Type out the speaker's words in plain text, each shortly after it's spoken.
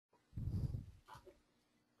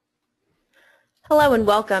Hello and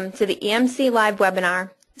welcome to the EMC Live webinar.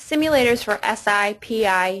 Simulators for SI,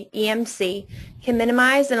 PI, EMC can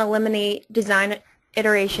minimize and eliminate design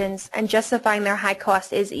iterations, and justifying their high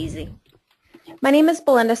cost is easy. My name is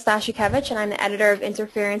Belinda Stashikevich and I'm the editor of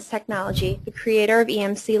Interference Technology, the creator of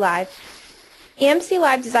EMC Live. EMC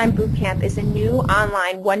Live Design Bootcamp is a new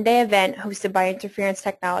online one-day event hosted by Interference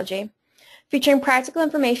Technology. Featuring practical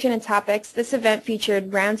information and topics, this event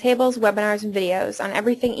featured roundtables, webinars, and videos on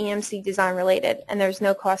everything EMC design related, and there's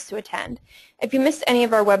no cost to attend. If you missed any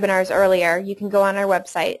of our webinars earlier, you can go on our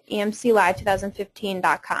website,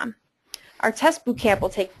 emclive2015.com. Our test bootcamp will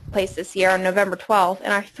take place this year on November 12th,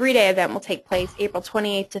 and our three-day event will take place April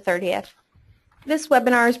 28th to 30th. This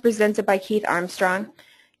webinar is presented by Keith Armstrong.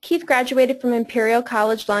 Keith graduated from Imperial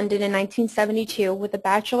College London in 1972 with a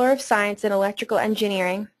Bachelor of Science in Electrical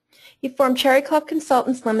Engineering. He formed Cherry Club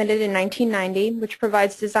Consultants Limited in 1990, which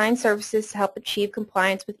provides design services to help achieve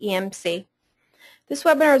compliance with EMC. This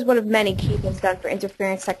webinar is one of many Keith has done for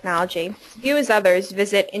Interference Technology. To view his others,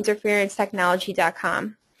 visit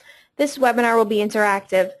interferencetechnology.com. This webinar will be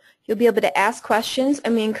interactive. You'll be able to ask questions,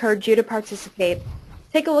 and we encourage you to participate.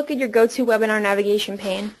 Take a look at your GoToWebinar navigation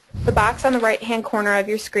pane, the box on the right-hand corner of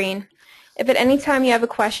your screen. If at any time you have a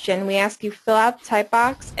question, we ask you fill out the type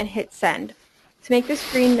box and hit send. To make the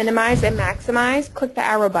screen minimize and maximize, click the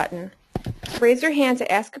arrow button. To raise your hand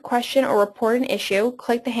to ask a question or report an issue,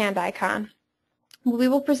 click the hand icon. We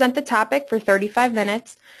will present the topic for 35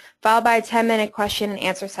 minutes, followed by a 10-minute question and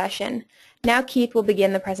answer session. Now Keith will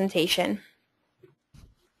begin the presentation.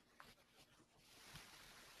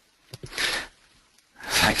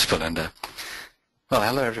 Thanks, Belinda. Well,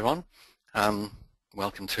 hello everyone.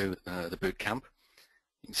 Welcome to the boot camp.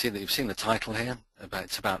 You can see that you've seen the title here.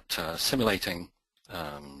 It's about simulating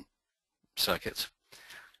circuits,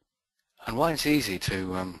 and why it's easy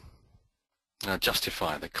to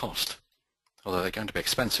justify the cost, although they're going to be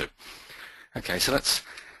expensive. Okay, so let's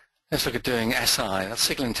look at doing SI, that's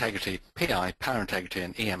signal integrity, PI, power integrity,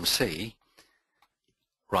 and EMC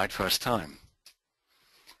right first time.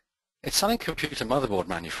 It's something computer motherboard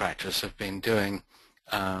manufacturers have been doing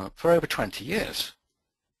for over 20 years.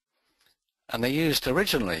 And they used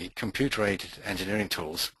originally computer-aided engineering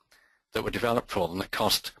tools that were developed for them that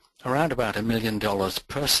cost around about $1 million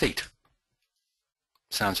per seat.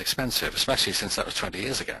 Sounds expensive, especially since that was 20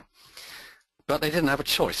 years ago. But they didn't have a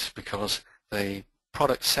choice because the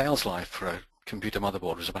product sales life for a computer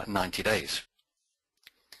motherboard was about 90 days.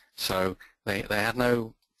 So they had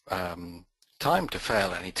no time to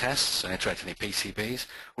fail any tests, and iterate any PCBs,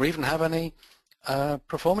 or even have any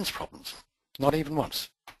performance problems, not even once.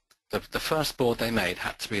 The first board they made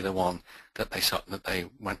had to be the one that they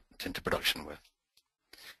went into production with.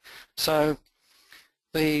 So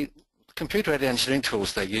the computer-aided engineering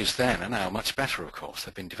tools they used then are now much better, of course.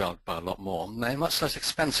 They've been developed by a lot more, and they're much less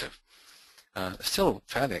expensive. Still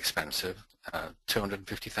fairly expensive,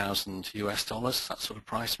 250,000 US dollars, that sort of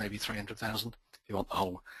price, maybe 300,000 if you want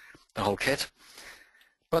the whole kit.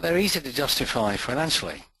 But they're easy to justify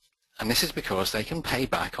financially, and this is because they can pay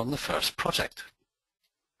back on the first project,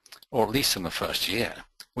 or at least in the first year,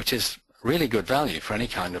 which is really good value for any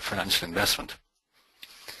kind of financial investment.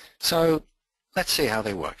 So let's see how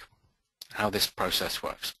they work, how this process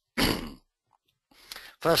works.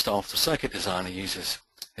 First off, the circuit designer uses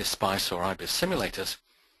his SPICE or IBIS simulators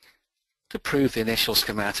to prove the initial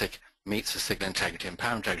schematic meets the signal integrity and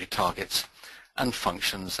power integrity targets and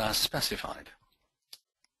functions as specified.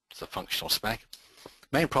 It's a functional spec.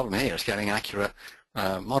 Main problem here is getting accurate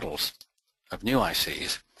models of new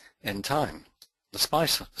ICs in time. The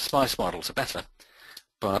SPICE models are better,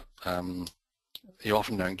 but you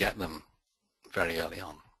often don't get them very early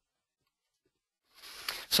on.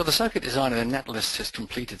 So the circuit designer then netlists his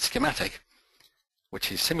completed schematic, which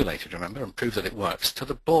he simulated, remember, and proved that it works, to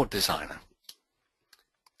the board designer.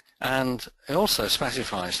 And it also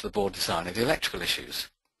specifies to the board designer the electrical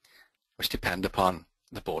issues, which depend upon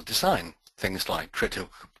the board design. Things like critical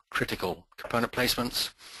component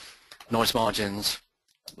placements, noise margins,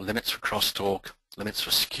 limits for crosstalk, limits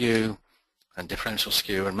for skew and differential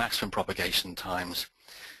skew, and maximum propagation times,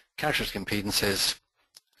 characteristic impedances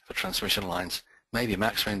for transmission lines, maybe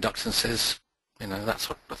maximum inductances, that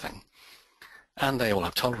sort of thing. And they all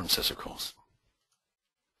have tolerances, of course.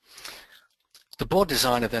 The board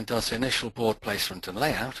designer then does the initial board placement and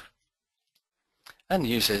layout and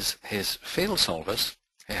uses his field solvers.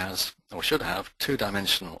 He has, or should have,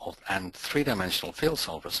 2-dimensional and 3-dimensional field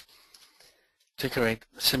solvers to create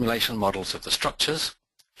simulation models of the structures,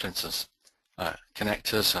 for instance,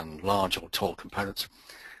 connectors and large or tall components.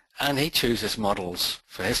 And he chooses models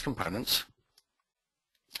for his components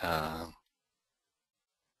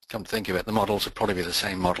come to think of it, the models would probably be the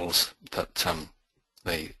same models that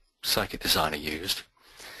the circuit designer used.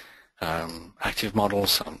 Active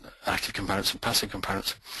models, active components and passive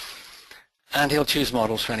components. And he'll choose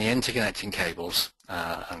models for any interconnecting cables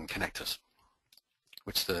and connectors,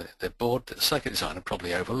 which the circuit designer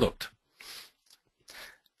probably overlooked.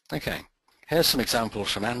 Okay, here's some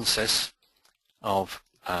examples from ANSYS of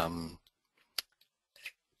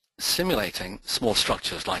simulating small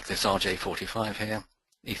structures like this RJ45 here,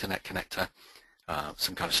 Ethernet connector,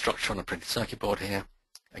 some kind of structure on a printed circuit board here,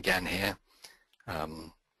 again here,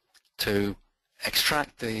 to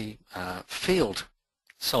extract the field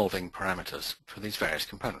solving parameters for these various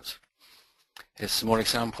components. Here's some more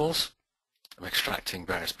examples of extracting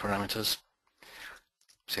various parameters.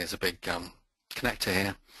 So here's a big connector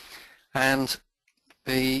here, and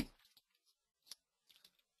the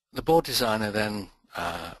board designer then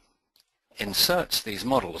inserts these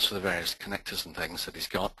models for the various connectors and things that he's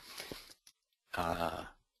got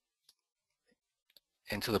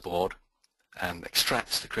into the board and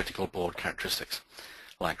extracts the critical board characteristics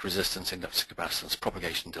like resistance, inductance, capacitance,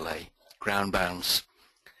 propagation delay, ground bounds,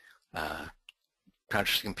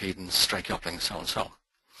 characteristic impedance, stray coupling, so on and so on.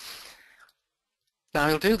 Now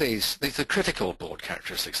he'll do these are critical board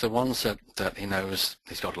characteristics, the ones that he knows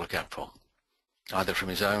he's got to look out for, either from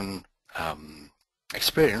his own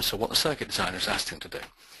experience or what the circuit designer has asked him to do.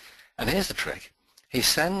 And here's the trick. He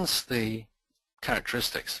sends the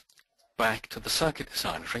characteristics back to the circuit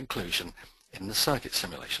designer for inclusion in the circuit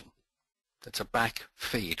simulation. It's a back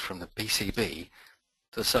feed from the PCB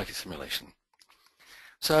to the circuit simulation.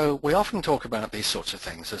 So we often talk about these sorts of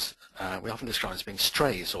things as, we often describe as being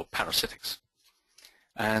strays or parasitics.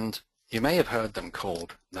 And you may have heard them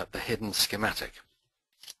called the hidden schematic.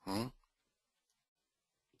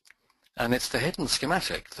 And it's the hidden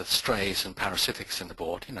schematic, the strays and parasitics in the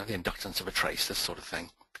board, you know, the inductance of a trace, this sort of thing,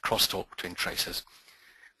 the crosstalk between traces,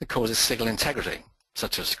 that causes signal integrity,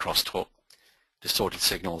 such as crosstalk, distorted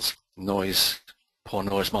signals, noise, poor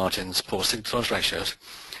noise margins, poor signal-to-noise ratios,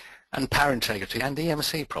 and power integrity and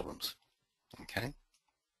EMC problems. Okay.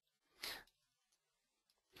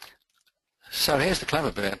 So here's the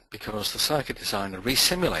clever bit, because the circuit designer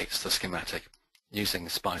resimulates the schematic using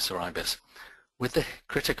SPICE or IBIS with the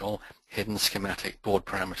critical hidden schematic board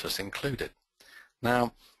parameters included.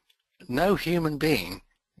 Now, no human being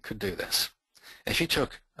could do this. If you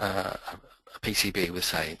took a PCB with,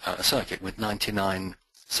 say, a circuit with 99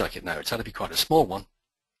 circuit nodes, that'd be quite a small one,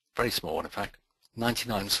 very small one in fact,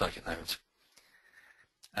 99 circuit nodes.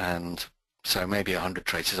 And so maybe 100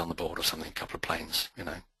 traces on the board or something, a couple of planes, you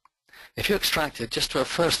know. If you extracted just to a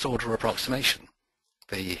first order approximation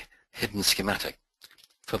the hidden schematic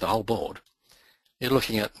for the whole board, you're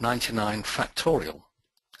looking at 99 factorial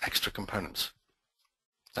extra components.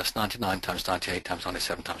 That's 99 times 98 times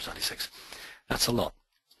 97 times 96. That's a lot.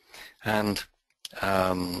 And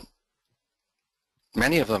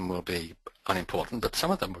many of them will be unimportant, but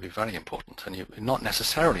some of them will be very important, and you not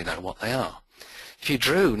necessarily know what they are. If you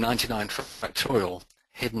drew 99 factorial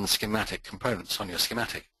hidden schematic components on your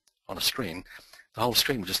schematic on a screen, the whole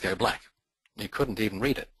screen would just go black. You couldn't even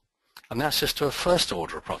read it. And that's just to a first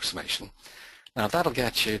order approximation. Now that'll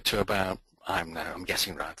get you to about, I'm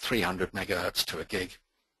guessing around 300 megahertz to a gig,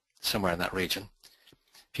 somewhere in that region.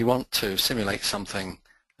 If you want to simulate something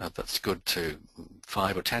that's good to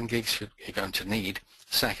 5 or 10 gigs, you're going to need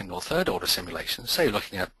second or third order simulations. Say you're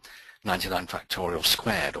looking at 99 factorial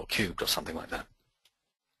squared or cubed or something like that.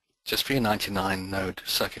 Just for your 99 node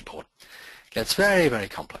circuit board. It gets very, very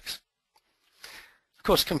complex. Of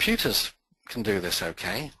course, computers can do this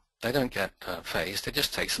okay. They don't get phased. It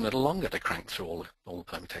just takes them a little longer to crank through all the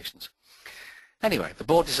permutations. Anyway, the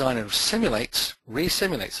board designer resimulates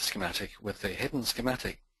the schematic with the hidden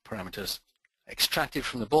schematic parameters extracted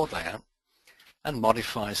from the board layout and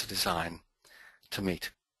modifies the design to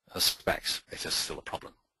meet the specs if there's still a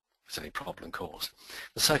problem, if there's any problem caused.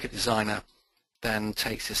 The circuit designer then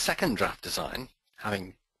takes his second draft design,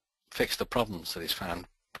 having fixed the problems that he's found,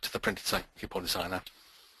 to the printed circuit board designer,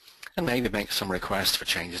 and maybe make some requests for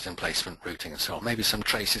changes in placement, routing, and so on. Maybe some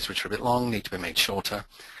traces which are a bit long need to be made shorter,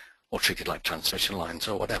 or treated like transmission lines,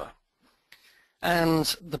 or whatever.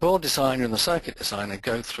 And the board designer and the circuit designer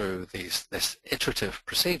go through this iterative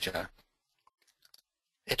procedure,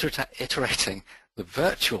 iterating the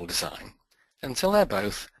virtual design until they're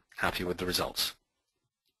both happy with the results.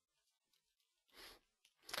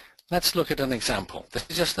 Let's look at an example. This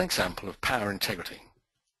is just an example of power integrity.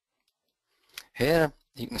 Here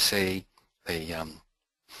you can see the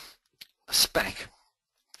spec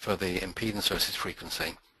for the impedance versus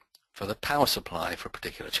frequency for the power supply for a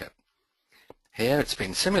particular chip. Here it's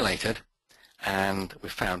been simulated, and we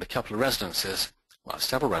found a couple of resonances, well,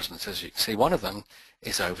 several resonances. You can see one of them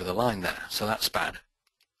is over the line there, so that's bad,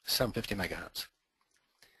 750 megahertz.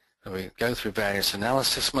 So we go through various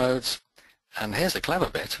analysis modes, and here's the clever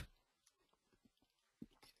bit.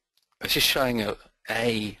 This is showing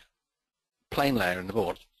a plane layer in the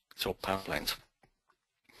board. It's all power planes.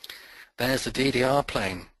 There's the DDR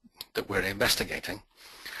plane that we're investigating,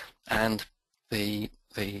 and the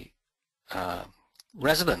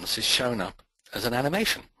resonance is shown up as an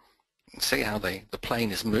animation. You can see how the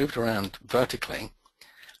plane is moved around vertically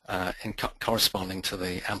corresponding to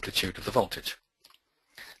the amplitude of the voltage.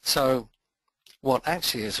 So what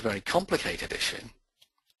actually is a very complicated issue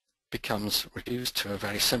becomes reduced to a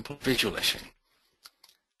very simple visual issue.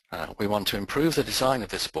 We want to improve the design of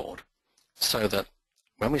this board so that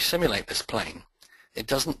when we simulate this plane, it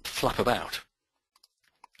doesn't flap about.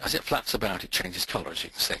 As it flaps about, it changes color, as you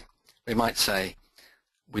can see. We might say,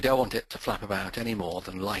 we don't want it to flap about any more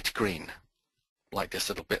than light green, like this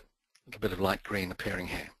little bit of light green appearing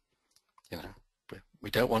here. You know, we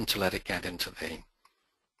don't want to let it get into the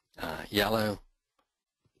yellow,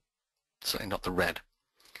 certainly not the red.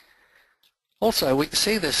 Also, we can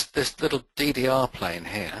see this little DDR plane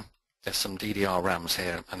here. There's some DDR RAMs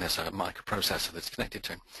here, and there's a microprocessor that's connected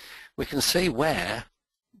to it. We can see where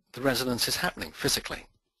the resonance is happening physically,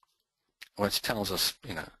 which tells us,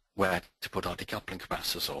 you know, where to put our decoupling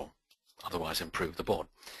capacitors or otherwise improve the board.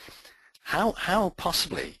 How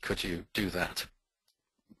possibly could you do that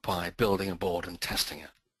by building a board and testing it?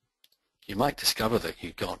 You might discover that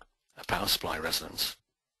you've got a power supply resonance,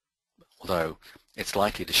 although it's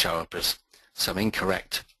likely to show up as some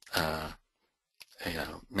incorrect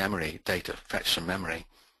memory data fetched from memory,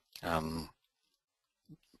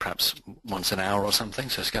 perhaps once an hour or something,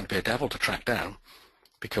 so it's going to be a devil to track down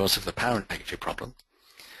because of the power integrity problem.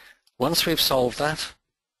 Once we've solved that,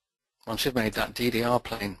 once we've made that DDR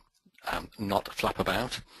plane not flap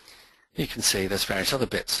about, you can see there's various other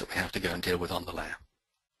bits that we have to go and deal with on the layer.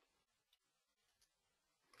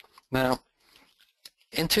 Now,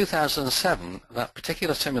 in 2007, that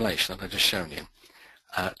particular simulation that I just shown you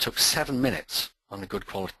took 7 minutes on a good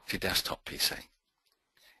quality desktop PC.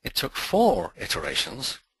 It took 4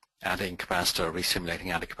 iterations, adding capacitor,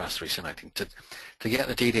 resimulating, adding capacitor, resimulating, to get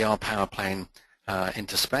the DDR power plane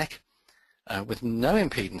into spec with no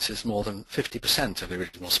impedances more than 50% of the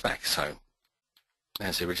original spec. So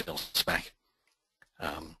there's the original spec.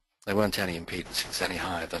 There weren't any impedances any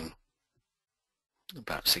higher than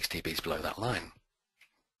about 6 dBs below that line.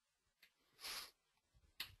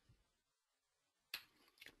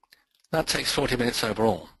 That takes 40 minutes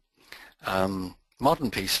overall.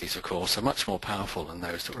 Modern PCs, of course, are much more powerful than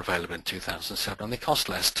those that were available in 2007, and they cost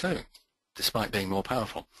less too, despite being more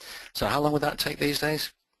powerful. So how long would that take these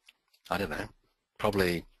days? I don't know.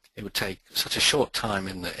 Probably it would take such a short time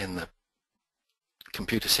in the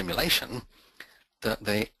computer simulation that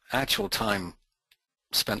the actual time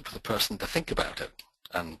spent for the person to think about it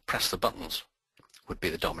and press the buttons would be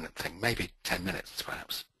the dominant thing, maybe 10 minutes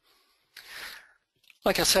perhaps.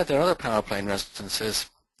 Like I said, there are other power plane resonances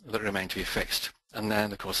that remain to be fixed, and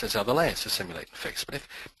then of course there's other layers to simulate and fix. But if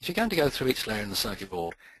you're going to go through each layer in the circuit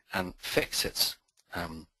board and fix its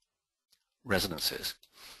resonances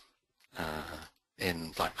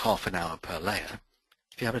in like half an hour per layer,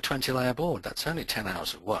 if you have a 20-layer board, that's only 10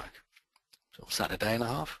 hours of work. So what's that, a day and a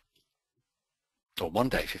half? Or one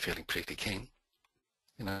day if you're feeling pretty keen.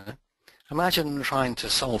 You know, imagine trying to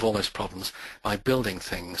solve all those problems by building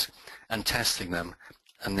things and testing them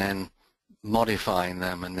and then modifying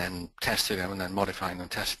them and then testing them and then modifying them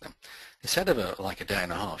and testing them. Instead of like a day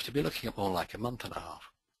and a half, you'd be looking at more like a month and a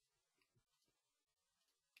half.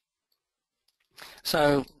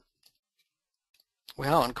 So we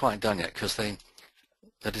aren't quite done yet because the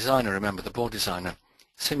designer, remember the board designer,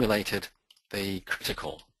 simulated the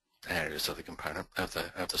critical areas of the component of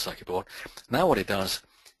the circuit board. Now what he does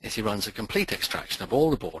is he runs a complete extraction of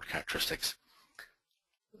all the board characteristics,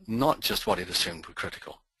 not just what it assumed were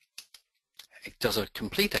critical. It does a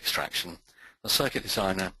complete extraction. The circuit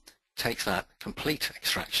designer takes that complete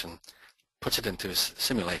extraction, puts it into his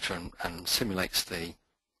simulator and simulates the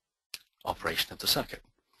operation of the circuit.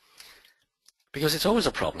 Because it's always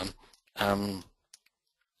a problem.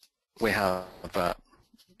 We have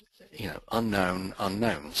unknown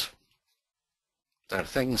unknowns. There are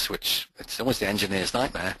things which, it's always the engineer's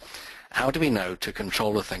nightmare. How do we know to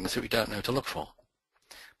control the things that we don't know to look for?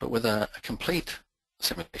 But with a complete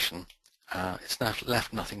simulation, it's now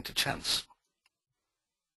left nothing to chance.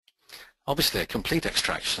 Obviously, a complete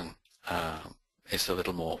extraction is a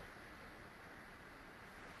little more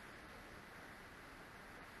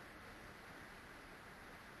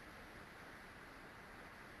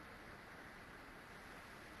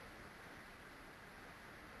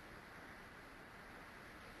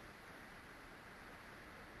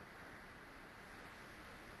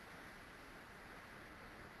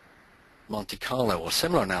Monte Carlo or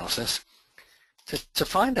similar analysis to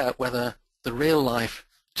find out whether the real-life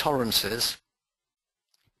tolerances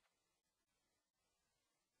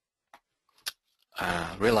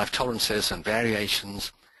and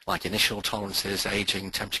variations like initial tolerances, aging,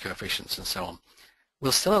 temperature coefficients and so on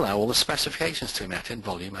will still allow all the specifications to be met in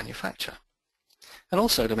volume manufacture. And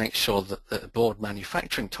also to make sure that the board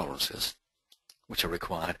manufacturing tolerances which are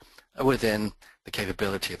required are within the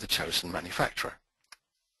capability of the chosen manufacturer.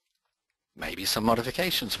 Maybe some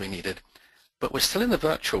modifications will be needed, but we're still in the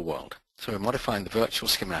virtual world, so we're modifying the virtual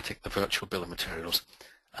schematic, the virtual bill of materials,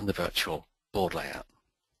 and the virtual board layout.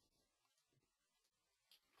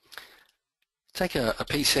 Take a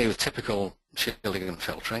PC with typical shielding and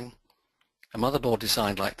filtering. A motherboard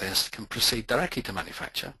designed like this can proceed directly to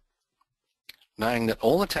manufacture, knowing that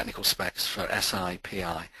all the technical specs for SI,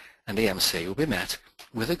 PI, and EMC will be met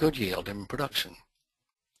with a good yield in production.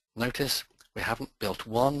 Notice we haven't built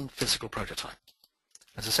one physical prototype.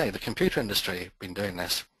 As I say, the computer industry has been doing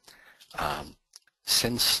this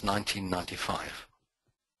since 1995.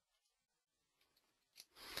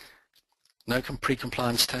 No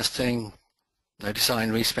pre-compliance testing, no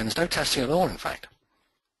design respins, no testing at all, in fact.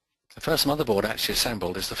 The first motherboard actually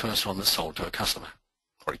assembled is the first one that's sold to a customer.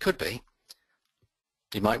 Or it could be.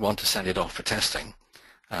 You might want to send it off for testing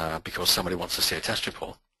because somebody wants to see a test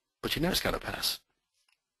report, but you know it's going to pass.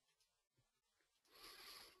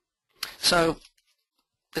 So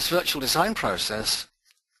this virtual design process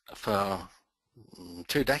for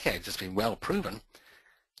 2 decades has been well proven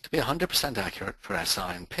to be 100% accurate for SI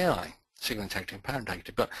and PI, signal integrity and power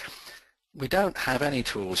integrity, but we don't have any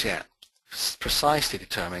tools yet precisely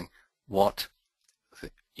determining what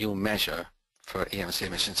you'll measure for EMC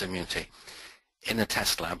emissions immunity in a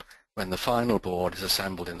test lab when the final board is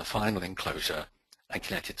assembled in the final enclosure and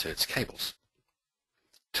connected to its cables.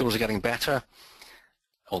 Tools are getting better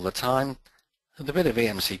all the time, and a bit of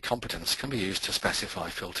EMC competence can be used to specify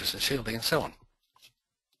filters and shielding and so on.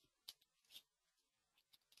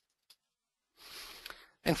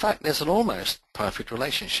 In fact, there's an almost perfect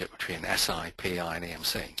relationship between SI, PI, and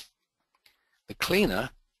EMC. The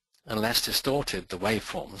cleaner and less distorted the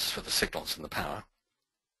waveforms for the signals and the power,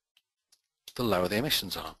 the lower the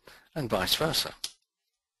emissions are, and vice versa.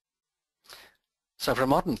 So for a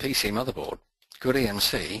modern PC motherboard, good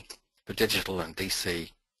EMC for digital and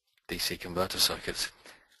DC converter circuits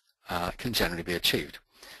can generally be achieved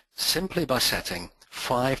simply by setting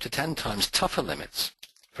 5 to 10 times tougher limits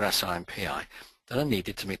for SI and PI that are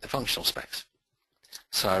needed to meet the functional specs.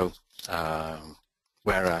 So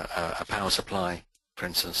where a power supply, for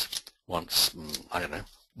instance, wants, I don't know,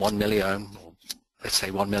 1 milliohm, or let's say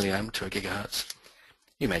 1 milliohm to a gigahertz,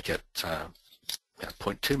 you make it 0.2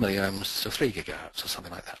 milliohms to 3 gigahertz or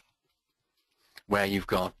something like that. Where you've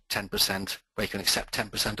got 10%, where you can accept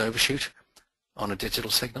 10% overshoot on a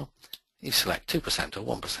digital signal, you select 2%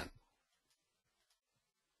 or 1%.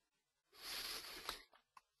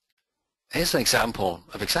 Here's an example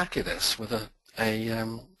of exactly this with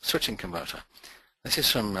a switching converter. This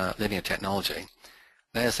is from Linear Technology.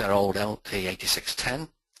 There's their old LT8610,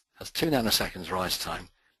 has 2 nanoseconds rise time,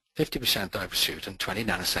 50% overshoot, and 20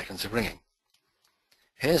 nanoseconds of ringing.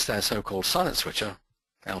 Here's their so-called silent switcher,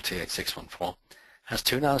 LT8614, has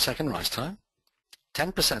 2 nanosecond rise time,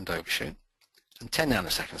 10% overshoot, and 10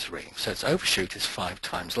 nanoseconds of ringing. So its overshoot is 5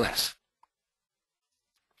 times less.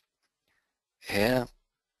 Here,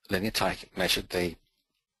 Linear Tech measured the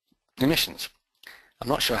emissions. I'm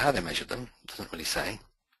not sure how they measured them, it doesn't really say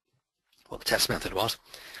what the test method was,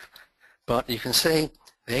 but you can see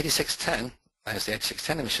the 8610, there's the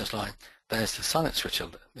 8610 emissions line, there's the silent switcher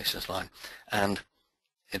emissions line, and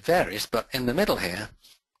it varies, but in the middle here,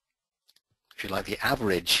 if you like, the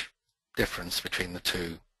average difference between the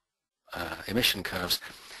two emission curves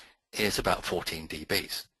is about 14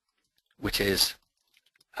 dBs, which is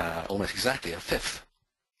almost exactly a fifth.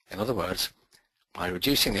 In other words, by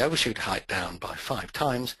reducing the overshoot height down by 5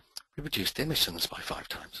 times, we reduce the emissions by 5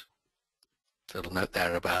 times. So a little note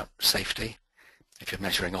there about safety if you're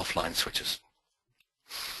measuring offline switches.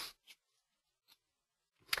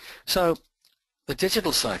 So the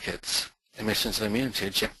digital circuits emissions and immunity are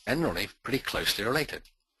generally pretty closely related.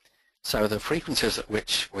 So the frequencies at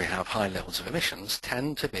which we have high levels of emissions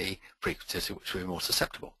tend to be frequencies at which we're more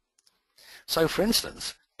susceptible. So for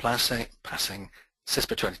instance, passing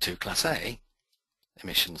CISPA 22 Class A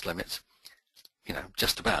emissions limits,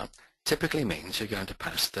 just about, typically means you're going to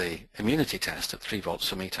pass the immunity test at 3 volts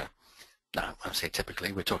per meter. Now, I say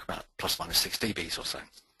typically, we're talking about plus minus 6 dBs or so.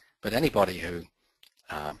 But anybody who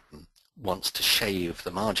wants to shave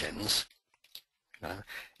the margins,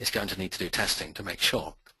 is going to need to do testing to make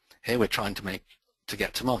sure. Here we're trying to make to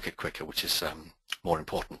get to market quicker, which is more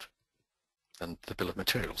important than the bill of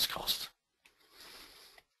materials cost.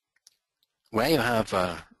 Where you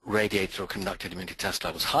have radiated or conducted humidity test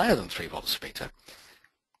levels higher than 3 volts per meter,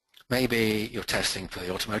 maybe you're testing for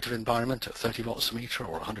the automotive environment at 30 volts per meter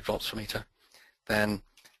or 100 volts per meter, then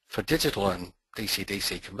for digital and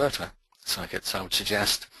DC-DC converter circuits, I would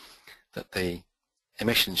suggest that the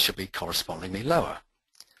emissions should be correspondingly lower.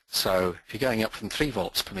 So if you're going up from 3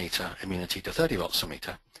 volts per meter immunity to 30 volts per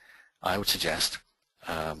meter, I would suggest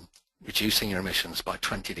reducing your emissions by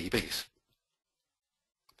 20 dBs.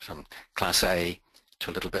 From Class A to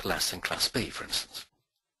a little bit less than Class B, for instance.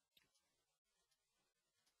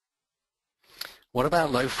 What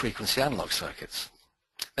about low-frequency analog circuits?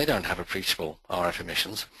 They don't have appreciable RF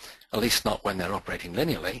emissions, at least not when they're operating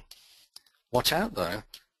linearly. Watch out, though,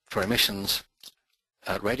 for emissions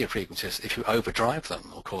at radio frequencies. If you overdrive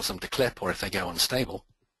them or cause them to clip, or if they go unstable,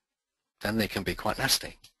 then they can be quite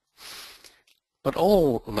nasty. But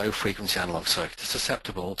all low-frequency analog circuits are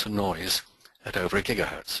susceptible to noise at over a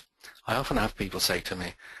gigahertz. I often have people say to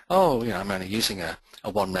me, oh, I'm only using a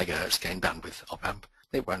 1 megahertz gain bandwidth op-amp.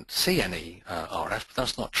 They won't see any RF, but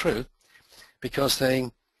that's not true, because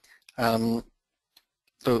the 1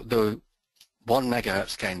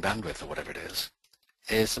 megahertz gain bandwidth, or whatever it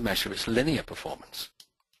is a measure of its linear performance.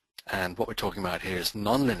 And what we're talking about here is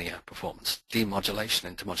non-linear performance,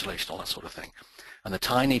 demodulation, intermodulation, all that sort of thing. And the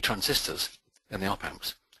tiny transistors in the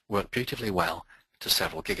op-amps work beautifully well to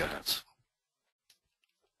several gigahertz.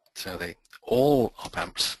 So all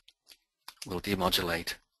op-amps will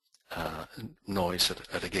demodulate noise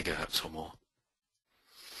at a gigahertz or more.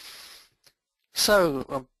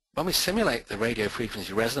 So when we simulate the radio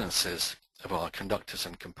frequency resonances of our conductors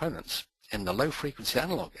and components in the low frequency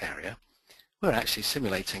analog area, we're actually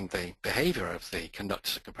simulating the behavior of the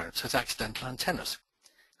conductors and components as accidental antennas.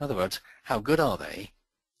 In other words, how good are they?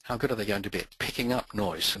 How good are they going to be at picking up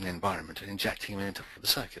noise from the environment and injecting them into the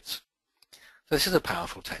circuits? So this is a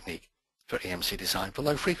powerful technique for EMC design for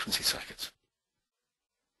low frequency circuits.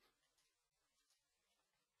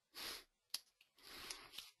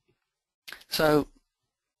 So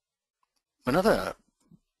another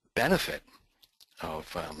benefit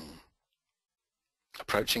of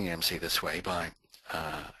approaching EMC this way by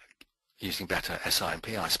using better SI and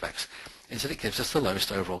PI specs is that it gives us the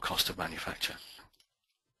lowest overall cost of manufacture.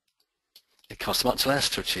 It costs much less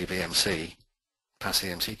to achieve EMC, pass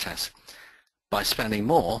EMC tests, by spending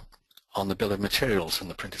more on the bill of materials and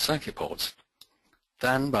the printed circuit boards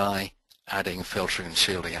than by adding filtering and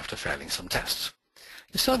shielding after failing some tests.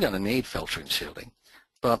 You're still going to need filtering and shielding,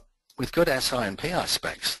 but with good SI and PI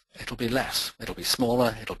specs, it'll be less. It'll be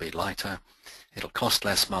smaller, it'll be lighter, it'll cost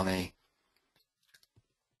less money,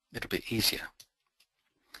 it'll be easier.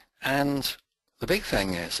 And the big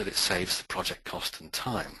thing is that it saves the project cost and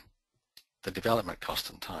time, the development cost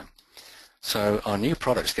and time. So our new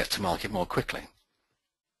products get to market more quickly.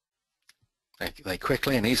 They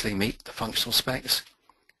quickly and easily meet the functional specs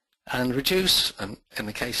and reduce, and in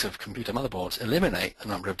the case of computer motherboards, eliminate the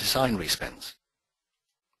number of design respins.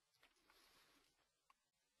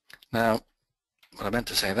 Now, what I meant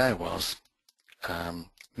to say there was,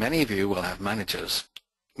 many of you will have managers,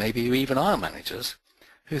 maybe you even are managers,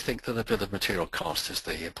 who think that the bill of material cost is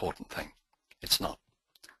the important thing. It's not.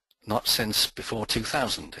 Not since before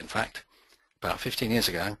 2000, in fact. About 15 years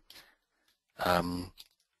ago,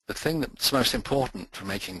 the thing that's most important for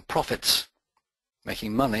making profits,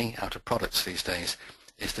 making money out of products these days,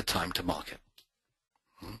 is the time to market.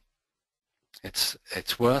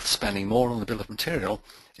 It's worth spending more on the bill of material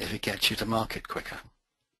if it gets you to market quicker.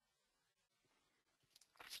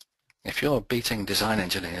 If you're beating design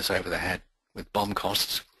engineers over the head with BOM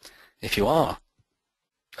costs, if you are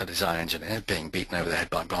a design engineer being beaten over the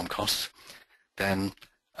head by BOM costs, then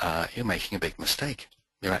you're making a big mistake.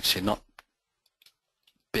 You're actually not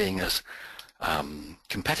being as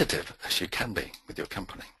competitive as you can be with your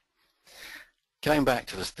company. Going back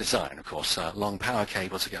to this design, of course, long power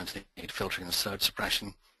cables are going to need filtering and surge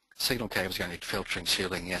suppression. Signal cables are going to need filtering,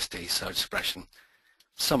 shielding, ESD, surge suppression.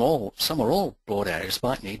 Some or all board areas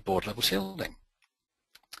might need board level shielding.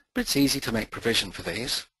 But it's easy to make provision for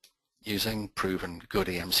these using proven good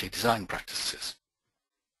EMC design practices.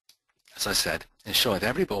 As I said, ensure that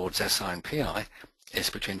every board's SI and PI is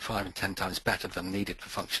between 5 and 10 times better than needed for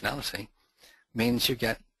functionality, means you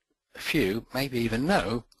get a few, maybe even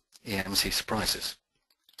no, EMC surprises.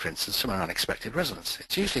 For instance, from an unexpected resonance.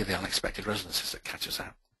 It's usually the unexpected resonances that catch us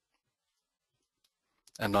out.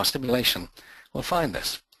 And our simulation will find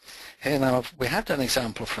this. Here now, we have done an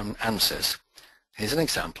example from ANSYS. Here's an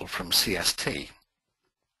example from CST.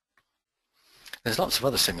 There's lots of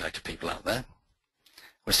other simulator people out there.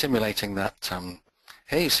 we're simulating that.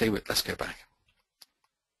 Here you see, let's go back.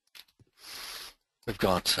 We've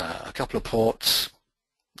got a couple of ports,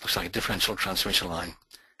 looks like a differential transmission line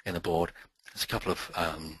in the board. There's a couple of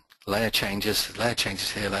layer changes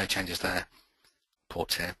here, layer changes there,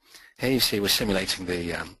 ports here. Here you see we're simulating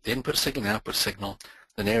the input signal, the output signal,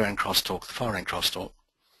 the near end crosstalk, the far end crosstalk.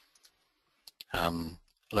 A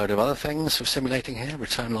load of other things we're simulating here,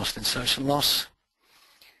 return loss, insertion loss.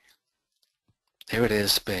 Here it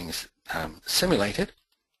is being simulated,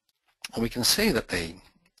 and we can see that the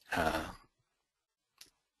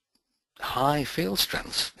high field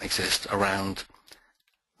strengths exist around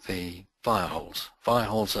the fire holes. Fire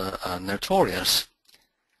holes are notorious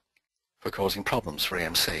for causing problems for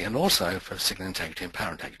EMC and also for signal integrity and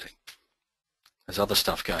power integrity. There's other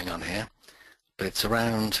stuff going on here, but it's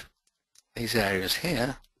around these areas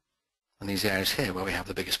here and these areas here where we have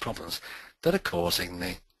the biggest problems that are causing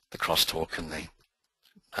the crosstalk and the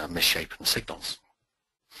misshapen signals.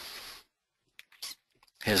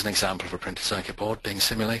 Here's an example of a printed circuit board being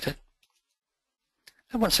simulated.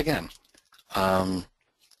 And once again,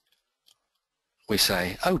 we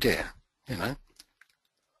say, oh dear,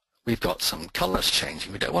 we've got some colors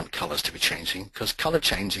changing. We don't want colors to be changing because color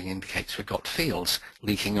changing indicates we've got fields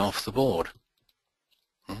leaking off the board,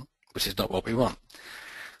 which is not what we want.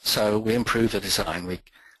 So we improve the design. We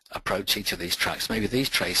approach each of these tracks. Maybe these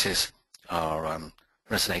traces are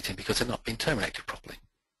resonating because they've not been terminated properly,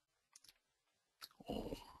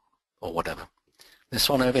 or whatever. This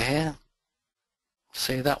one over here,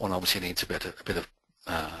 see, that one obviously needs a bit of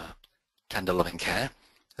tender loving care.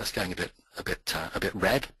 That's going a bit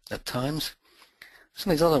red at times.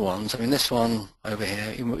 Some of these other ones, I mean, this one over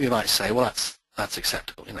here, you might say, well, that's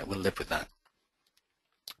acceptable. We'll live with that.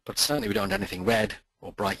 But certainly we don't want anything red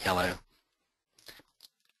or bright yellow.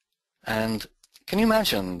 And can you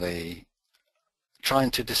imagine trying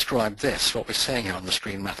to describe this, what we're seeing here on the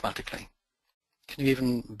screen mathematically? Can you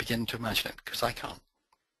even begin to imagine it? Because I can't.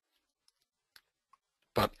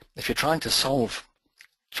 But if you're trying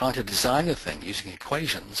to design a thing using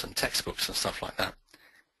equations and textbooks and stuff like that,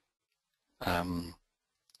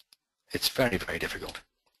 it's very, very difficult,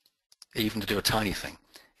 even to do a tiny thing.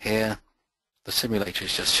 Here, the simulator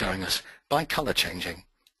is just showing us, by color changing,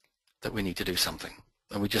 that we need to do something.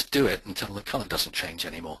 And we just do it until the color doesn't change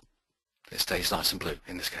anymore. It stays nice and blue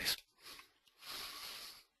in this case.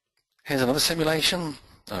 Here's another simulation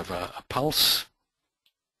of a pulse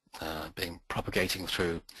being propagating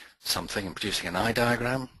through something and producing an eye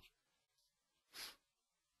diagram.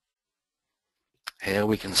 Here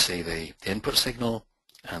we can see the input signal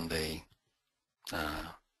and the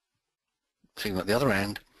signal at the other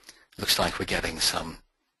end. Looks like we're getting some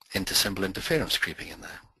intersymbol interference creeping in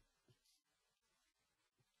there.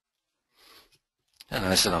 And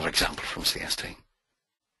there's another example from CST.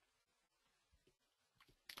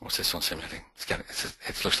 What's this one simulating?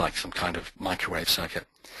 It looks like some kind of microwave circuit.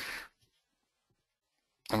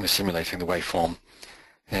 And we're simulating the waveform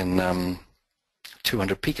in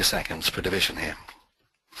 200 picoseconds per division here.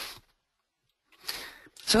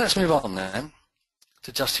 So let's move on then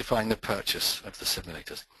to justifying the purchase of the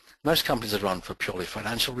simulators. Most companies are run for purely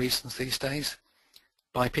financial reasons these days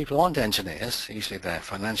by people who aren't engineers, usually they're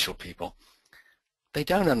financial people. They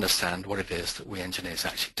don't understand what it is that we engineers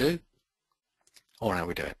actually do or how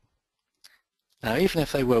we do it. Now, even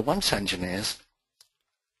if they were once engineers,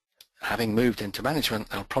 having moved into management,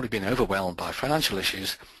 they'll probably been overwhelmed by financial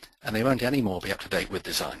issues and they won't anymore be up to date with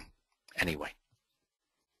design anyway.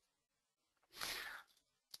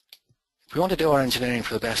 If we want to do our engineering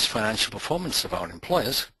for the best financial performance of our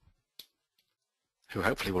employers, who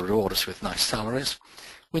hopefully will reward us with nice salaries,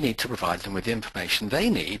 we need to provide them with the information they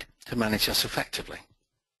need to manage us effectively.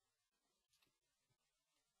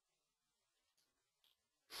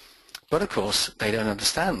 But of course, they don't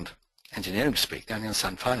understand engineering speak, they only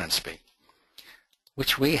understand finance speak,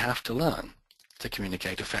 which we have to learn to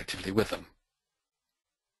communicate effectively with them.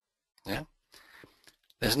 Yeah?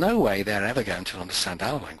 There's no way they're ever going to understand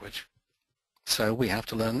our language, so we have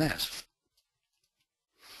to learn theirs.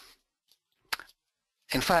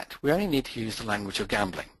 In fact, we only need to use the language of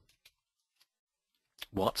gambling.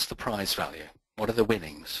 What's the prize value? What are the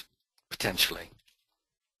winnings, potentially?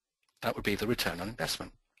 That would be the return on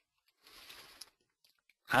investment.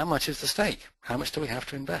 How much is the stake? How much do we have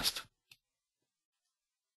to invest?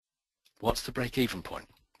 What's the break-even point?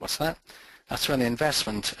 What's that? That's when the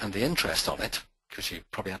investment and the interest on it, because you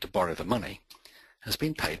probably had to borrow the money, has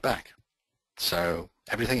been paid back. So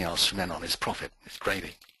everything else from then on is profit, it's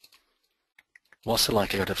gravy. What's the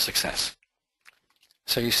likelihood of success?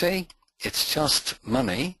 So you see, it's just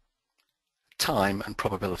money, time, and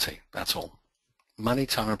probability. That's all. money,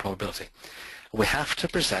 time, and probability. We have to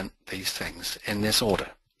present these things in this order.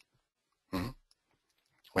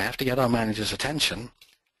 We have to get our manager's attention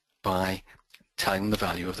by telling them the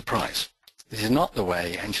value of the prize. This is not the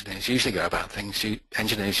way engineers usually go about things.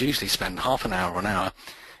 Engineers usually spend half an hour or an hour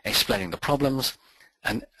explaining the problems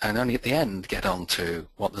and only at the end get on to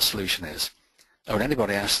what the solution is. Or when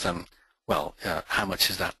anybody asks them, well, how much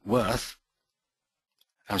is that worth?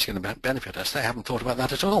 How much is it going to benefit us? They haven't thought about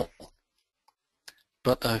that at all.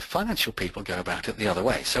 But the financial people go about it the other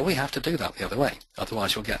way. So we have to do that the other way.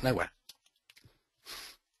 Otherwise we'll get nowhere.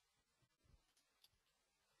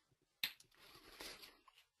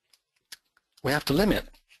 We have to limit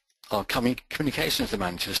our communications to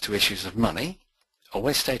managers to issues of money,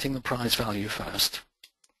 always stating the prize value first,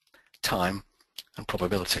 time, and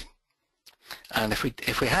probability. And if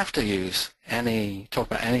we have to talk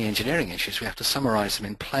about any engineering issues, we have to summarize them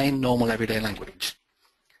in plain, normal, everyday language.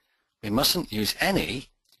 We mustn't use any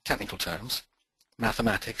technical terms,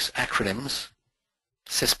 mathematics, acronyms,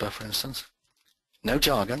 CISPA, for instance, no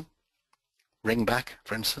jargon, ring back,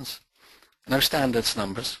 for instance, no standards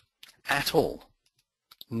numbers, at all.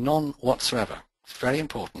 None whatsoever. It's very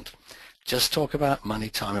important. Just talk about money,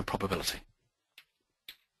 time, and probability.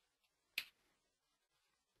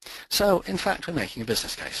 So, in fact, we're making a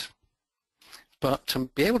business case. But to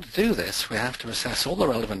be able to do this, we have to assess all the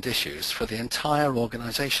relevant issues for the entire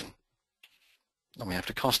organization. And we have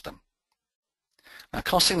to cost them. Now,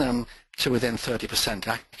 costing them to within 30%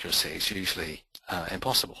 accuracy is usually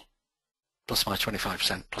impossible. Plus minus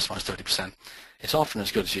 25%, plus minus 30%. It's often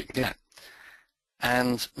as good as you can get.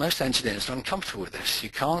 And most engineers are uncomfortable with this. You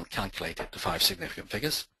can't calculate it to 5 significant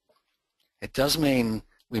figures. It does mean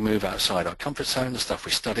we move outside our comfort zone, the stuff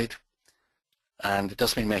we studied, and it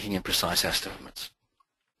does mean making imprecise estimates.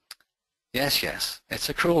 Yes, yes, it's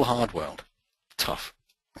a cruel, hard world. Tough,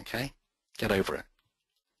 okay? Get over it.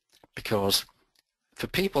 Because for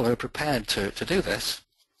people who are prepared to do this,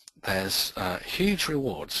 there's huge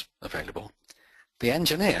rewards available. The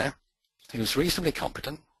engineer, who's reasonably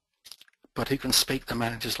competent, but who can speak the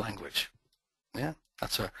manager's language. Yeah,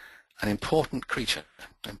 that's an important creature,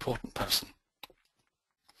 an important person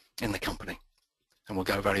in the company, and will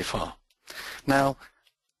go very far. Now,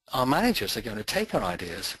 our managers are going to take our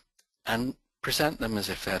ideas and present them as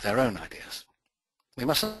if they're their own ideas. We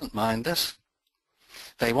mustn't mind this.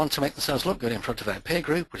 They want to make themselves look good in front of their peer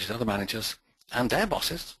group, which is other managers, and their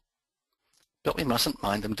bosses, but we mustn't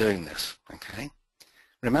mind them doing this, okay?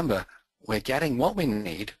 Remember, we're getting what we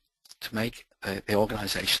need to make the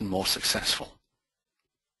organization more successful.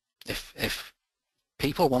 If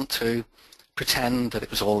people want to pretend that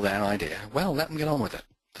it was all their idea, well, let them get on with it.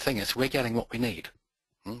 The thing is, we're getting what we need.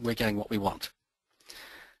 We're getting what we want.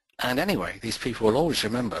 And anyway, these people will always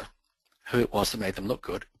remember who it was that made them look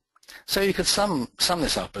good. So you could sum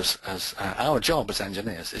this up as our job as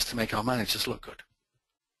engineers is to make our managers look good.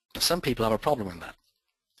 Now, some people have a problem with that.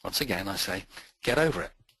 Once again, I say, get over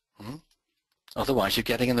it. Otherwise, you're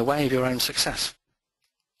getting in the way of your own success.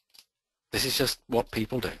 This is just what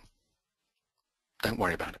people do. Don't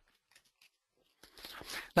worry about it.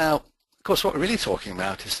 Now, of course, what we're really talking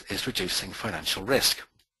about is reducing financial risk.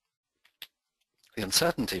 The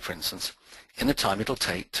uncertainty, for instance, in the time it'll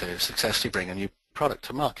take to successfully bring a new product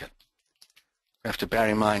to market. We have to bear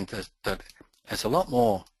in mind that there's a lot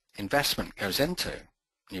more investment goes into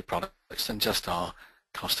new products than just our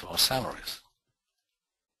cost of our salaries.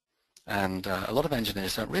 And a lot of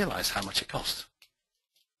engineers don't realize how much it costs.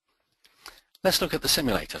 Let's look at the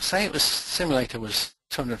simulator. Say simulator was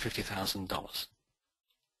 $250,000.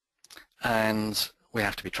 And we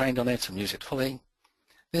have to be trained on it and use it fully.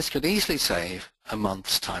 This could easily save a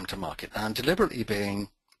month's time to market. Now, I'm deliberately being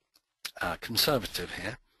conservative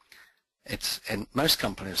here. It's in most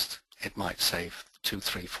companies, it might save 2,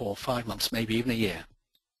 3, 4, 5 months, maybe even a year.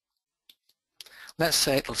 Let's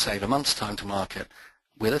say it'll save a month's time to market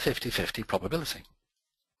with a 50-50 probability.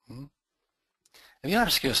 If you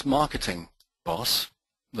ask your marketing boss,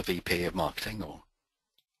 the VP of marketing or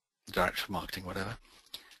the director of marketing, whatever,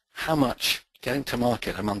 how much getting to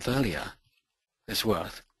market a month earlier is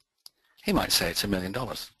worth, he might say it's $1 million.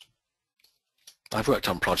 I've worked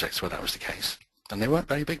on projects where that was the case, and they weren't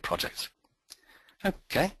very big projects.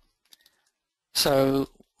 Okay, so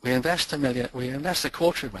we invest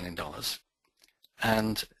 $250,000,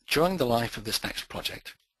 and during the life of this next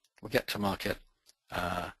project, we'll get to market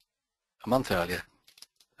a month earlier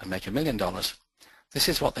and make $1 million. This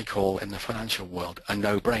is what they call in the financial world a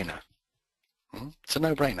no-brainer. It's a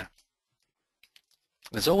no-brainer.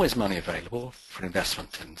 There's always money available for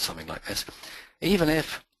investment in something like this. Even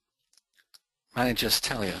if managers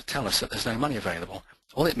tell us that there's no money available,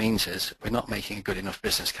 all it means is we're not making a good enough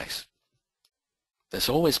business case. There's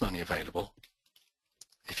always money available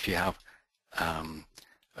if you have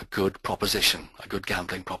a good proposition, a good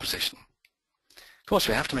gambling proposition. Of course,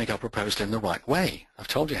 we have to make our proposal in the right way. I've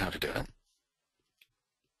told you how to do it.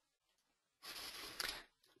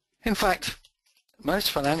 In fact,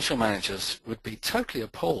 most financial managers would be totally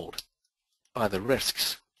appalled by the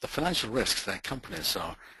risks, the financial risks their companies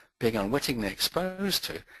are being unwittingly exposed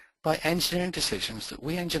to by engineering decisions that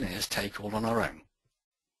we engineers take all on our own.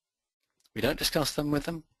 We don't discuss them with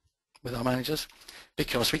our managers,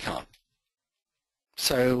 because we can't.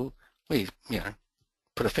 So we,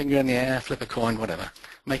 put a finger in the air, flip a coin, whatever,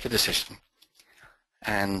 make a decision,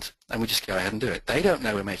 and we just go ahead and do it. They don't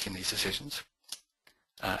know we're making these decisions.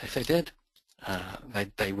 If they did,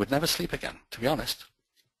 they would never sleep again, to be honest.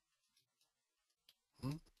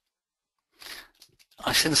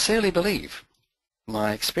 I sincerely believe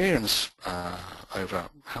my experience over,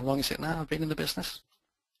 how long is it now I've been in the business?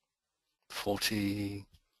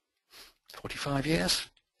 45 years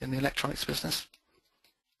in the electronics business.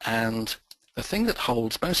 And the thing that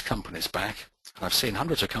holds most companies back, and I've seen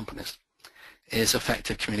hundreds of companies, is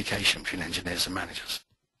effective communication between engineers and managers.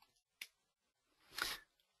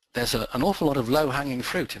 There's an awful lot of low-hanging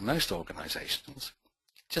fruit in most organizations,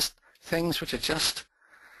 just things which are just,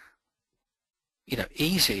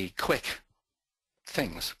 easy, quick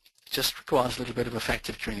things. It just requires a little bit of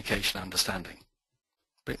effective communication and understanding.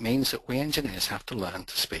 But it means that we engineers have to learn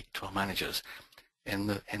to speak to our managers in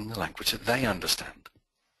the language that they understand.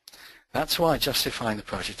 That's why justifying the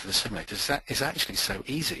project to the simulator is actually so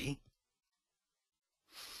easy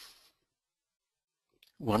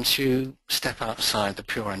once you step outside the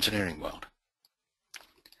pure engineering world.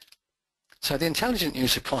 So the intelligent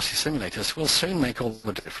use of quality simulators will soon make all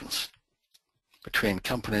the difference between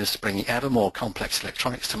companies bringing ever more complex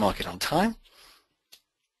electronics to market on time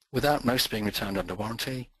without most being returned under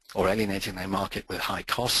warranty or alienating their market with high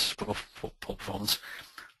costs, poor performance,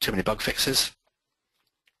 too many bug fixes,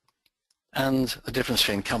 and the difference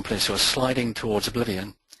between companies who are sliding towards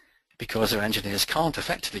oblivion because their engineers can't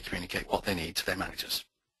effectively communicate what they need to their managers.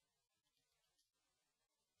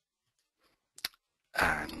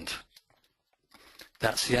 And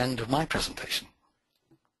that's the end of my presentation.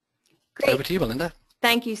 Great. Over to you, Belinda.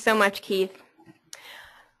 Thank you so much, Keith.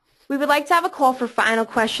 We would like to have a call for final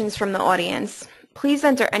questions from the audience. Please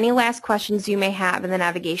enter any last questions you may have in the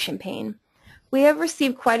navigation pane. We have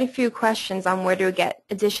received quite a few questions on where to get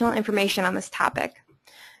additional information on this topic.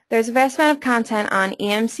 There's a vast amount of content on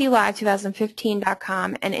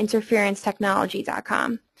emclive2015.com and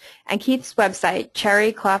interferencetechnology.com, and Keith's website,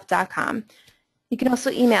 cherryclough.com. You can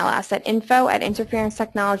also email us at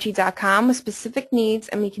info@interferencetechnology.com with specific needs,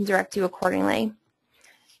 and we can direct you accordingly.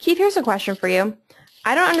 Keith, here's a question for you.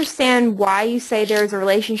 I don't understand why you say there is a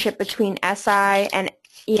relationship between SI and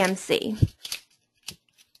EMC.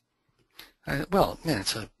 Well, yeah,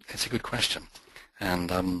 it's a good question,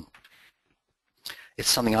 and it's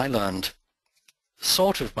something I learned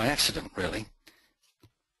sort of by accident, really.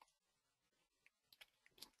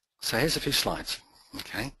 So here's a few slides.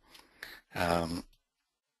 Okay,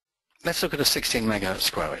 let's look at a 16 megahertz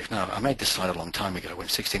square wave. Now, I made this slide a long time ago when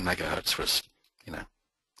 16 megahertz was,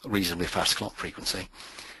 a reasonably fast clock frequency.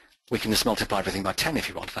 We can just multiply everything by 10 if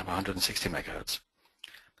you want to have 160 megahertz.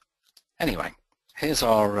 Anyway, here's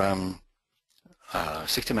our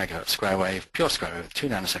 60 megahertz square wave, pure square wave, 2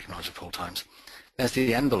 nanosecond rise of 4 times. There's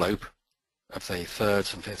the envelope of the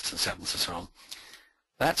thirds and fifths and sevenths and so on.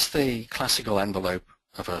 That's the classical envelope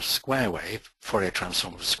of a square wave, Fourier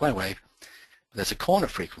transform of a square wave. There's a corner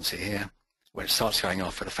frequency here where it starts going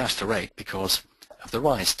off at a faster rate because of the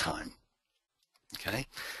rise time. Okay,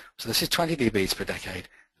 so this is 20 dBs per decade,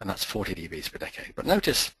 and that's 40 dBs per decade. But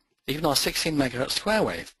notice, even our 16 megahertz square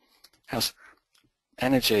wave has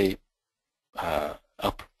energy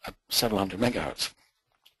up at several hundred megahertz.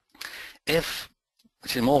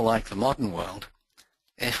 Which is more like the modern world,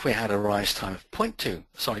 if we had a rise time of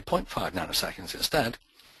 0.5 nanoseconds instead,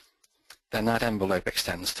 then that envelope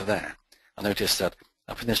extends to there. I notice that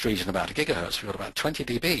up in this region about a gigahertz, we've got about 20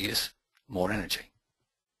 dBs more energy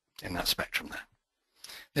in that spectrum there.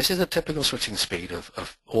 This is a typical switching speed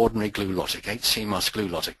of ordinary glue logic, HCMOS glue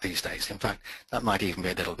logic these days. In fact, that might even be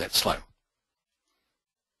a little bit slow.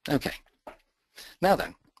 Okay. Now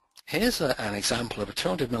then, here's an example of a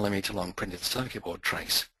 200 millimeter long printed circuit board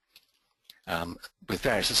trace with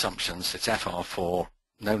various assumptions. It's FR4,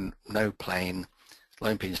 no plane,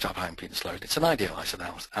 low impedance drop, high impedance load. It's an idealized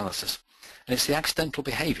analysis, and it's the accidental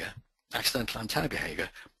antenna behavior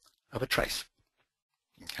of a trace,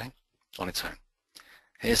 okay, on its own.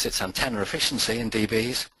 Here's its antenna efficiency in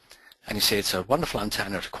dBs, And you see it's a wonderful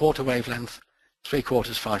antenna at a quarter wavelength,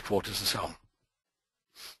 3/4, 5/4, and so on.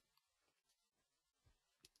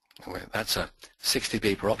 That's a 60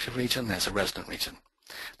 dB per octave region. There's a resonant region.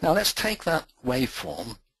 Now let's take that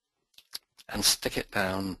waveform and stick it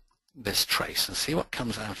down this trace and see what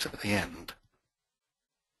comes out at the end.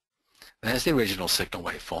 There's the original signal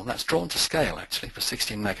waveform. That's drawn to scale actually for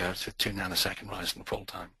 16 megahertz with 2 nanosecond rise and fall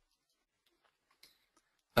time.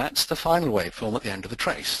 That's the final waveform at the end of the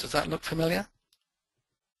trace. Does that look familiar?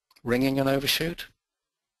 Ringing and overshoot,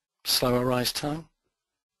 slower rise time.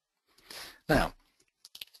 Now,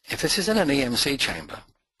 if this is in an EMC chamber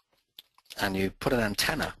and you put an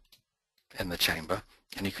antenna in the chamber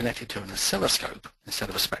and you connect it to an oscilloscope instead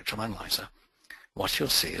of a spectrum analyzer, what you'll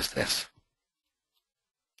see is this.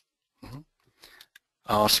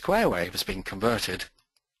 Our square wave has been converted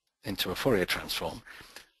into a Fourier transform,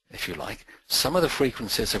 if you like. Some of the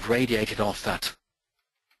frequencies have radiated off that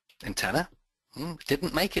antenna.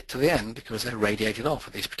 Didn't make it to the end because they're radiated off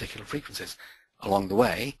at these particular frequencies along the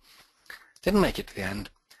way. Didn't make it to the end.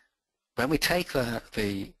 When we take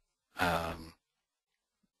the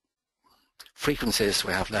frequencies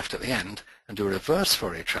we have left at the end and do a reverse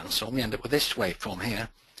Fourier transform, we end up with this waveform here.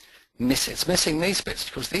 It's missing these bits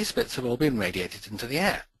because these bits have all been radiated into the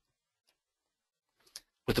air.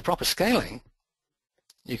 With the proper scaling,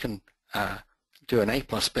 you can do an A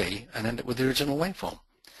plus B and end up with the original waveform.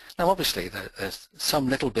 Now obviously there's some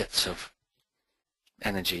little bits of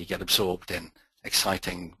energy get absorbed in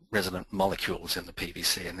exciting resonant molecules in the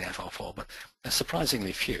PVC and the FR4, but there's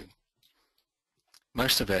surprisingly few.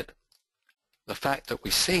 Most of it, the fact that we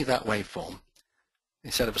see that waveform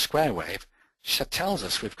instead of a square wave tells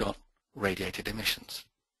us we've got radiated emissions.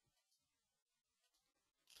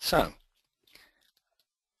 So,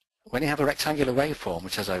 when you have a rectangular waveform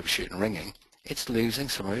which has overshoot and ringing, it's losing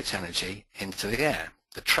some of its energy into the air.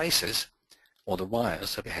 The traces, or the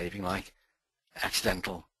wires, are behaving like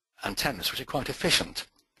accidental antennas, which are quite efficient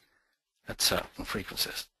at certain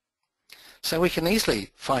frequencies. So we can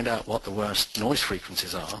easily find out what the worst noise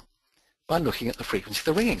frequencies are by looking at the frequency of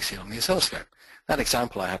the ringing seen on the oscilloscope. That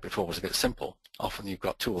example I had before was a bit simple. Often you've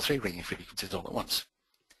got 2 or 3 ringing frequencies all at once.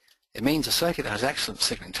 It means a circuit that has excellent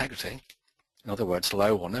signal integrity, in other words,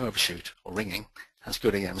 low or no overshoot or ringing, has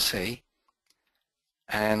good EMC,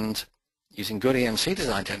 and using good EMC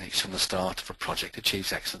design techniques from the start of a project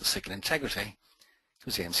achieves excellent signal integrity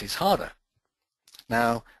because EMC is harder.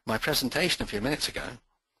 Now, my presentation a few minutes ago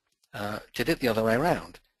did it the other way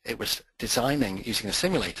around. It was designing using a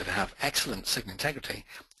simulator to have excellent signal integrity,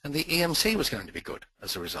 and the EMC was going to be good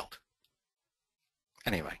as a result.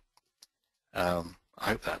 Anyway, I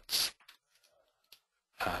hope that's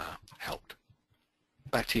helped.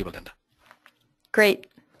 Back to you, Belinda. Great.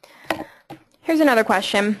 Here's another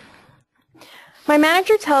question. My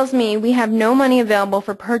manager tells me we have no money available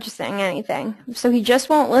for purchasing anything, so he just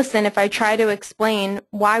won't listen if I try to explain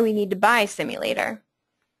why we need to buy a simulator.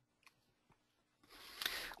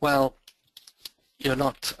 Well, you're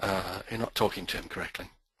not talking to him correctly.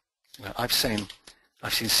 You know, I've seen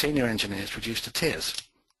senior engineers reduced to tears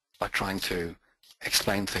by trying to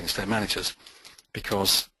explain things to their managers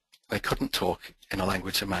because they couldn't talk in a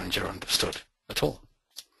language a manager understood at all.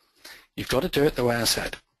 You've got to do it the way I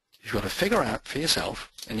said. You've got to figure out for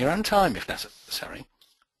yourself, in your own time if necessary,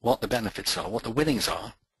 what the benefits are, what the winnings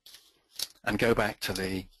are, and go back to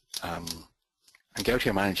the and go to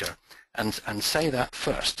your manager and say that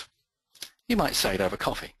first. You might say it over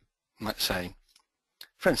coffee. You might say,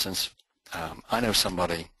 for instance, I know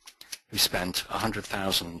somebody who spent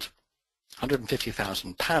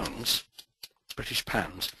 £150,000, British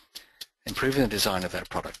pounds, improving the design of their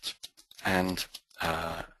product, and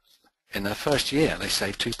in their first year they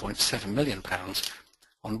saved £2.7 million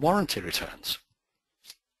on warranty returns.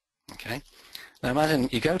 Okay, now imagine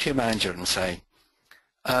you go to your manager and say,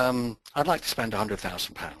 I'd like to spend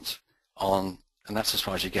 £100,000 on, and that's as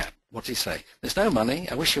far as you get. What does he say? There's no money.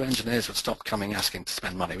 I wish you engineers would stop coming asking to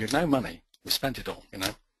spend money. We have no money. We spent it all, you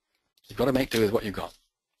know. You've got to make do with what you've got.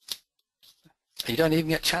 You don't even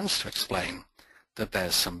get a chance to explain that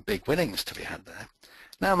there's some big winnings to be had there.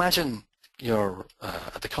 Now imagine you're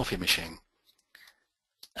at the coffee machine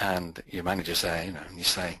and your manager's there, you know, and you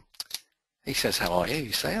say, he says, how are you?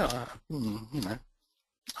 You say, oh, you know,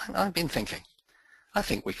 I've been thinking. I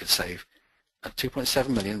think we could save £2.7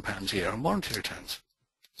 million a year on warranty returns.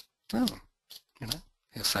 Oh, you know,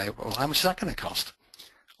 he'll say, well, how much is that going to cost?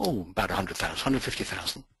 Oh, about 100,000,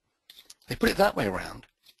 150,000. They put it that way around.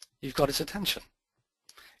 You've got his attention.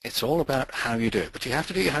 It's all about how you do it, but you have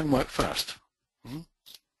to do your homework first. You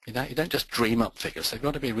don't just dream up figures. They've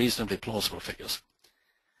got to be reasonably plausible figures.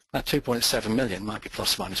 That 2.7 million might be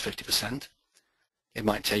plus or minus 50%. It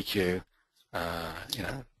might take you,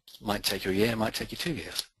 might take you a year, might take you 2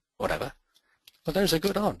 years, whatever. But those are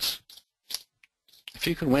good odds. If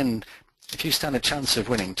you can win, if you stand a chance of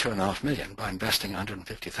winning 2.5 million by investing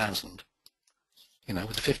 150,000,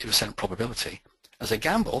 with a 50% probability, as a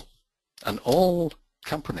gamble, and all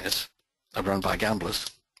companies are run by gamblers.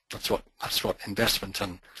 That's what investment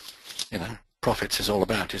and profits is all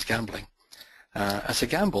about, is gambling. As a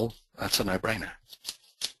gamble, that's a no-brainer.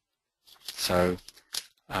 So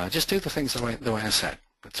just do the things the way I said.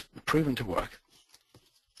 It's proven to work.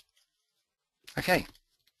 Okay.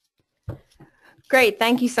 Great.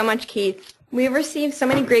 Thank you so much, Keith. We've received so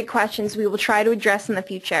many great questions we will try to address in the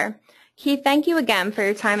future. Keith, thank you again for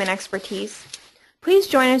your time and expertise. Please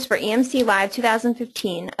join us for EMC Live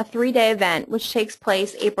 2015, a 3-day event which takes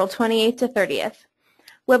place April 28th to 30th.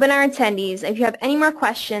 Webinar attendees, if you have any more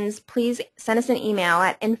questions, please send us an email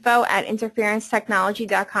at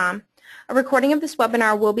info@interferencetechnology.com. A recording of this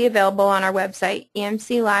webinar will be available on our website,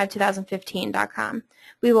 emclive2015.com.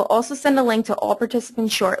 We will also send a link to all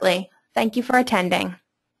participants shortly. Thank you for attending.